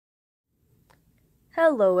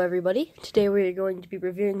Hello everybody, today we are going to be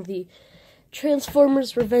reviewing the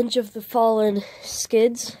Transformers Revenge of the Fallen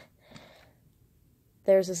Skids.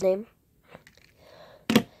 There's his name.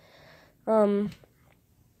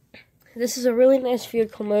 This is a really nice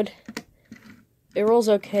vehicle mode. It rolls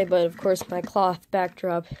okay, but of course my cloth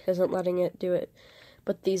backdrop isn't letting it do it.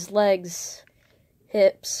 But these legs,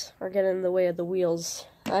 hips, are getting in the way of the wheels.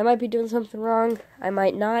 I might be doing something wrong, I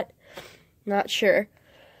might not sure.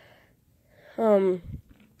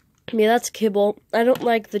 Yeah, that's kibble. I don't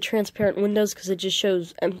like the transparent windows because it just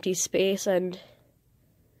shows empty space and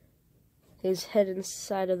his head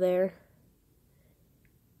inside of there.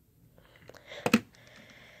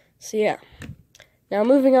 So yeah. Now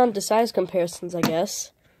moving on to size comparisons, I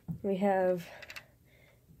guess. We have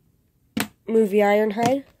Movie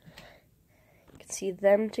Ironhide. You can see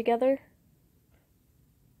them together.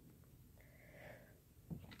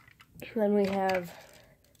 Then we have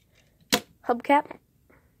Hubcap.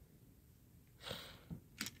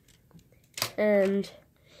 And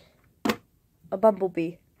a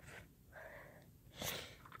Bumblebee.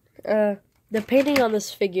 The painting on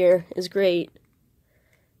this figure is great.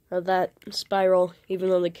 That spiral, even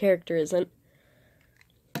though the character isn't.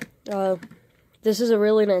 This is a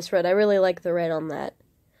really nice red. I really like the red on that.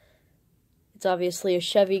 It's obviously a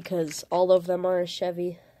Chevy because all of them are a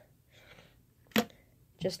Chevy.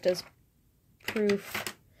 Just as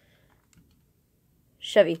proof.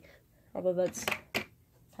 Chevy. Although that's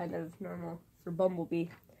kind of normal for Bumblebee.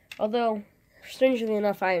 Although, strangely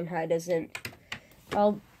enough, Ironhide isn't.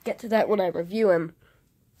 I'll get to that when I review him.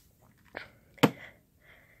 But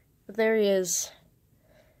there he is.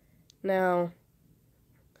 Now,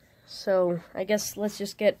 so I guess let's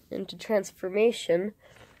just get into transformation.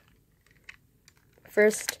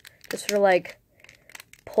 First, just for like,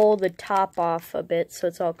 pull the top off a bit so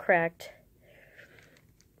it's all cracked.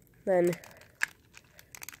 Then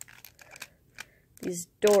these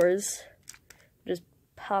doors just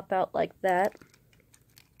pop out like that.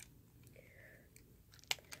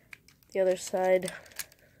 The other side.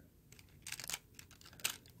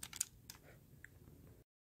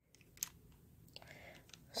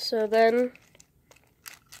 So then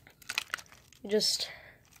you just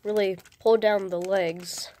really pull down the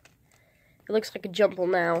legs. It looks like a jumble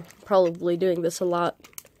now. Probably doing this a lot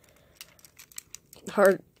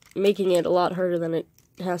hard, making it a lot harder than it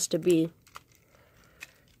has to be.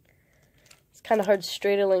 It's kind of hard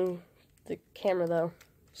straddling the camera though.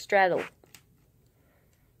 Straddle.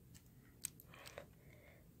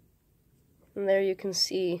 And there you can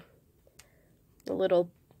see the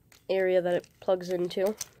little area that it plugs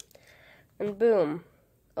into. And boom,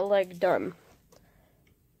 a leg done.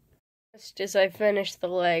 Just as I finished the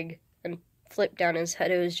leg and flipped down his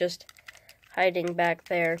head, it was just hiding back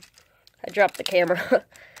there. I dropped the camera.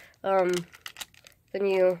 Then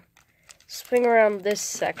you swing around this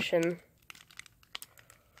section.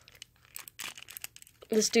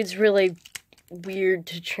 This dude's really weird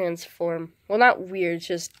to transform. Well, not weird, it's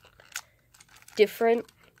just different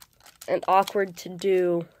and awkward to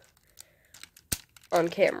do on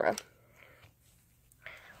camera.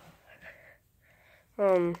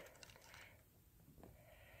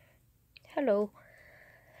 Hello.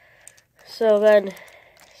 So then,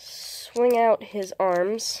 swing out his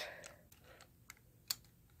arms.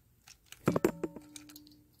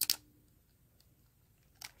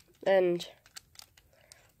 And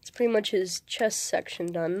it's pretty much his chest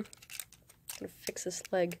section done. I'm gonna fix this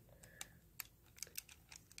leg.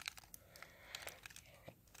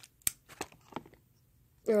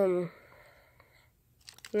 And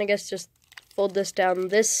I guess just fold this down.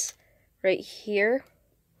 This right here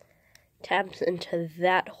taps into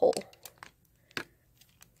that hole.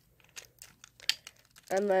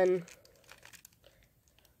 And then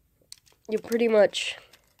you pretty much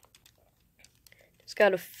just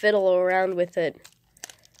gotta fiddle around with it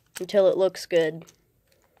until it looks good.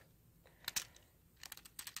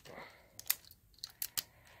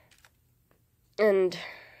 And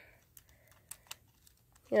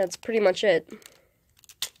yeah, that's pretty much it.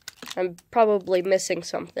 I'm probably missing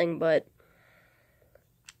something, but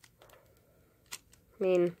I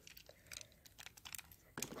mean,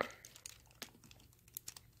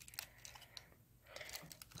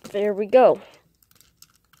 there we go.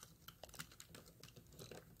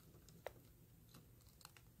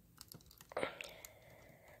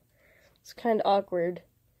 It's kind of awkward.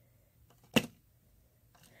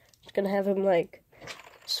 Just gonna have him like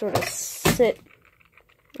sort of sit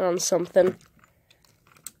on something.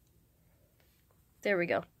 There we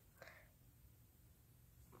go.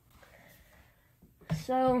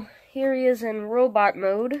 So here he is in robot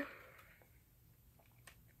mode.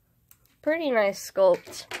 pretty nice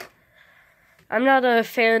sculpt. I'm not a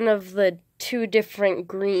fan of the two different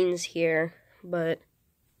greens here, but,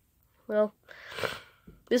 well,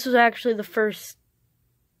 this was actually the first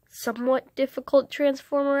somewhat difficult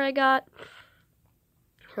Transformer I got.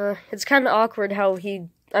 It's kind of awkward how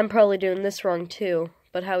I'm probably doing this wrong too,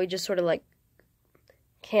 but how he just sort of like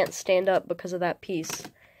can't stand up because of that piece.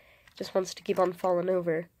 Just wants to keep on falling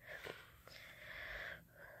over.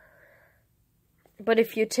 But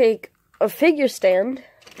if you take a figure stand,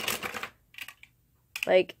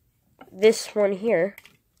 like this one here,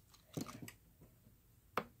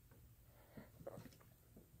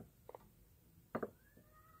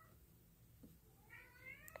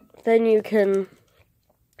 then you can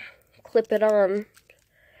clip it on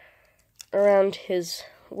around his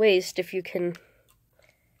waist if you can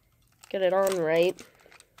get it on right.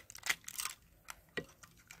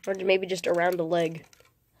 Or maybe just around a leg.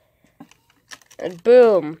 And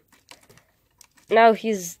boom! Now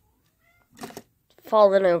he's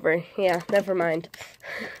fallen over. Yeah, never mind.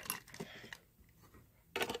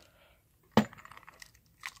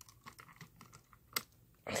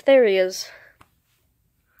 There he is.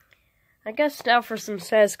 I guess now for some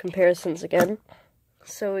size comparisons again.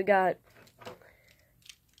 So we got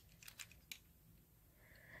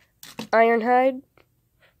Ironhide,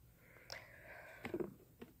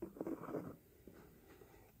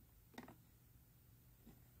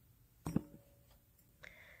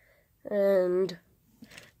 and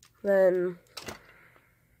then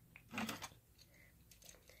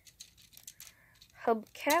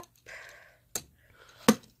Hubcap,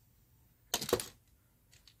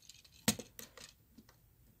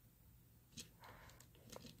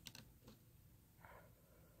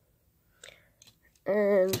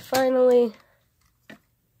 and finally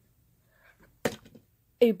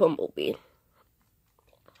a Bumblebee.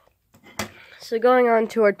 So going on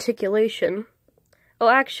to articulation. Oh,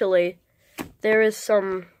 actually, there is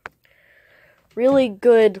some really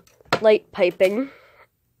good light piping.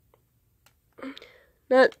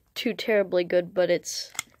 Not too terribly good, but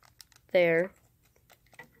it's there.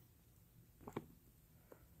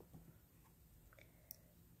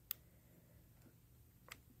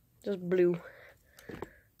 Just blue.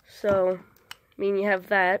 So, I mean, you have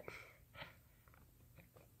that.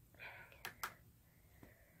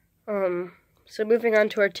 So moving on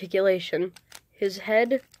to articulation. His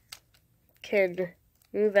head can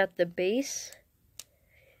move at the base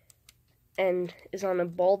and is on a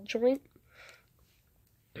ball joint.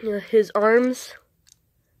 His arms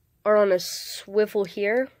are on a swivel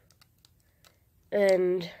here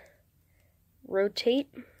and rotate.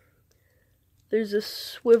 There's a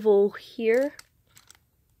swivel here.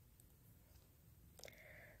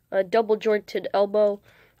 A double jointed elbow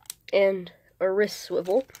and a wrist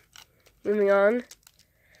swivel. Moving on.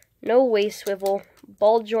 No waist swivel,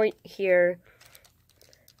 ball joint here,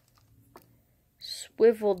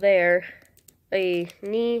 swivel there, a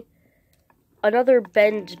knee, another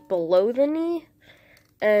bend below the knee,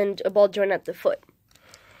 and a ball joint at the foot.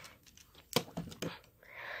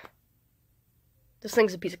 This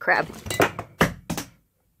thing's a piece of crap.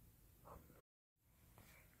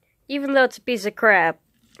 Even though it's a piece of crap,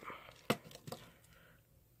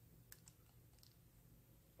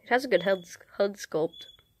 it has a good head sculpt.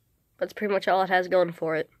 That's pretty much all it has going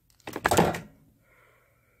for it.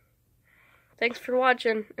 Thanks for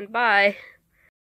watching, and bye.